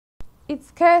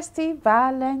It's Kirsty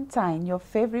Valentine, your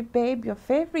favorite babe, your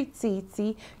favorite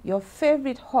titi, your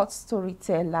favorite hot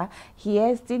storyteller.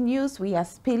 Here's the news. We are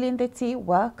spilling the tea.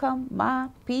 Welcome, my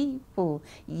people.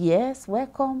 Yes,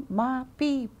 welcome, my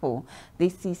people.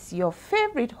 This is your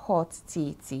favorite hot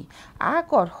titi. I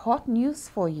got hot news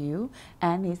for you,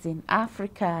 and it's in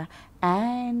Africa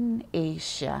and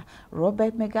Asia.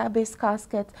 Robert Mugabe's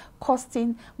casket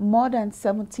costing more than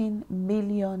 17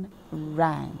 million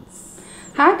rands.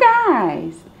 Hi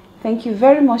guys, thank you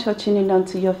very much for tuning on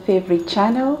to your favorite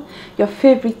channel, your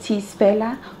favorite tea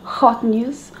speller, hot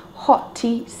news, hot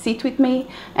tea. Sit with me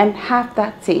and have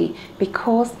that tea,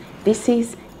 because this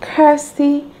is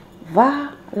Kirsty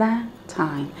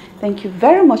Valentine. Thank you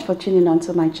very much for tuning on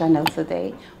to my channel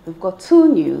today. We've got two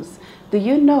news. Do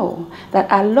you know that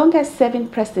our longest serving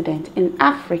president in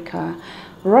Africa,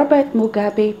 Robert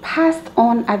Mugabe, passed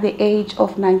on at the age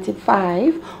of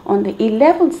 95 on the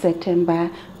 11th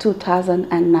September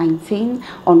 2019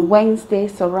 on Wednesday,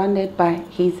 surrounded by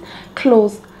his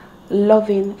close,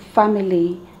 loving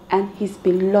family and his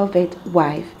beloved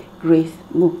wife, Grace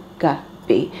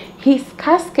Mugabe. His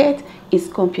casket is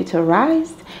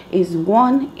computerized, is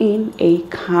one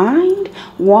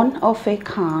of a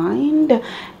kind,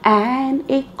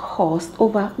 and it cost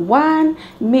over $1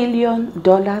 million,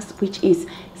 which is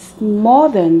more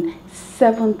than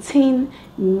 17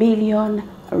 million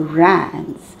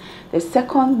rands. The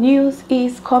second news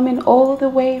is coming all the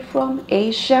way from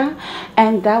Asia,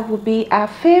 and that would be our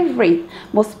favorite,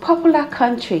 most popular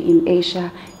country in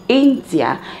Asia,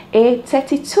 India. A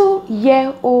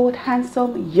 32-year-old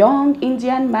handsome young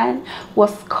Indian man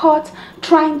was caught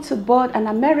trying to board an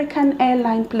American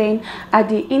airline plane at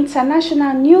the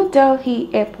international New Delhi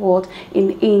airport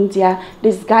in India,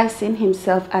 disguising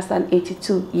himself as an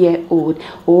 82-year-old.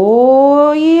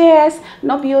 Oh yes,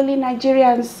 not be only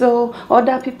Nigerians, so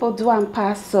other people do and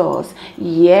pass us.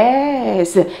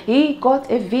 Yes, he got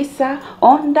a visa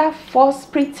under false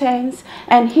pretense,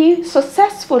 and he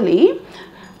successfully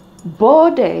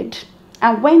boarded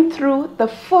and went through the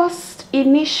first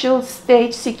initial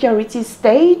stage, security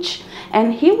stage,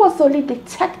 and he was only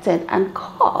detected and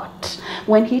caught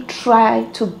when he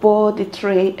tried to board the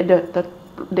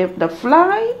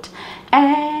flight,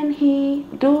 and he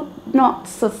did not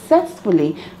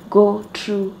successfully go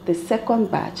through the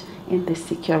second batch in the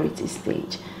security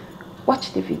stage.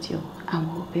 Watch the video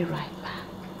and we'll be right back.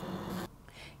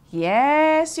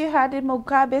 Yes, you heard it.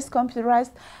 Mugabe's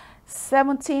computerized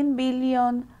 17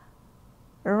 million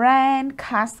rand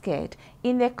casket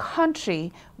in a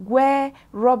country where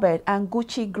Robert and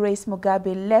Gucci Grace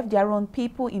Mugabe left their own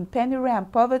people in penury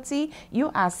and poverty. You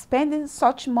are spending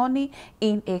such money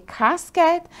in a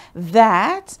casket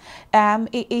that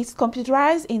it is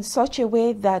computerized in such a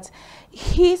way that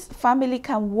his family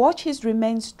can watch his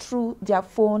remains through their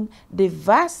phone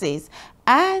devices,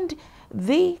 and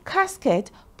the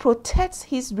casket protects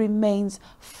his remains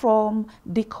from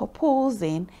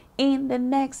decomposing in the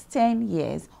next 10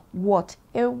 years. What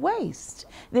a waste.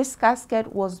 This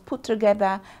casket was put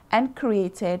together and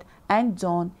created and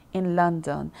done in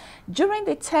London. During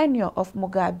the tenure of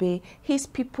Mugabe, his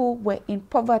people were in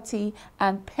poverty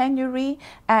and penury,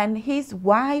 and his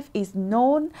wife is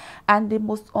known and the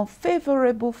most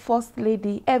unfavorable first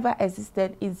lady ever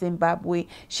existed in Zimbabwe.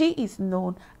 She is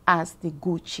known as the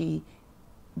Gucci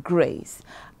Grace.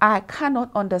 I cannot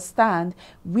understand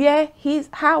where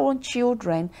her own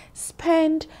children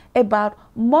spend about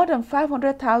more than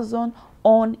 500,000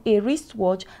 on a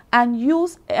wristwatch and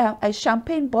use a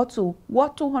champagne bottle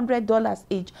worth $200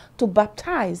 each to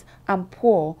baptize and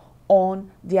pour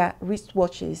on their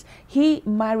wristwatches. He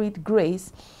married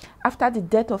Grace after the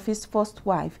death of his first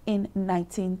wife in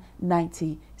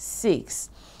 1996.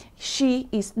 She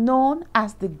is known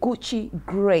as the Gucci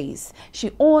Grace.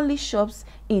 She only shops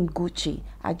in Gucci.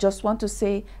 I just want to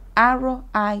say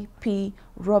R.I.P.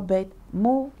 Robert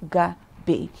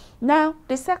Mugabe. Now,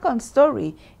 the second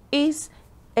story is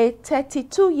a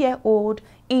 32-year-old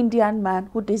Indian man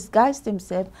who disguised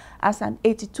himself as an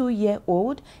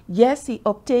 82-year-old. Yes, he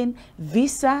obtained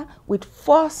visa with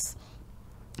false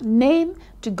name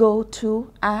to go to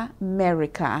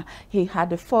America. He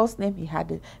had a false name, he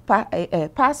had a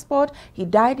passport, he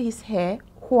dyed his hair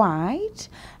white,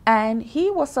 and he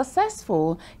was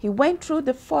successful. He went through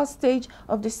the first stage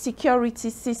of the security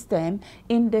system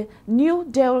in the New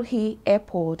Delhi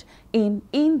airport in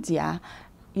India,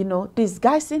 you know,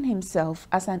 disguising himself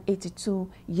as an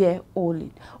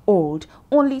 82-year-old,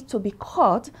 only to be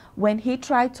caught when he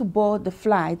tried to board the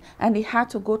flight and he had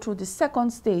to go through the second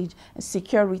stage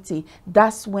security.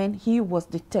 That's when he was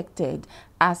detected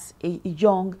as a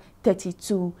young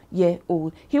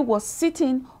 32-year-old. He was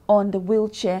sitting on the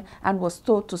wheelchair and was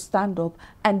told to stand up.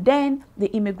 And then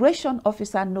the immigration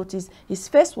officer noticed his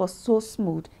face was so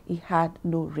smooth, he had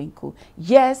no wrinkle.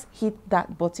 Yes, hit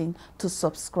that button to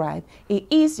subscribe. It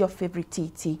is your favorite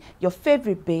TT, your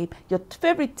favorite babe, your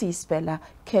favorite tea speller,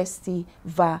 Kirsty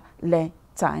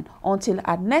Valentine. Until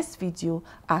our next video,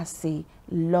 I say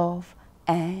love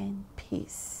and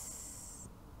peace.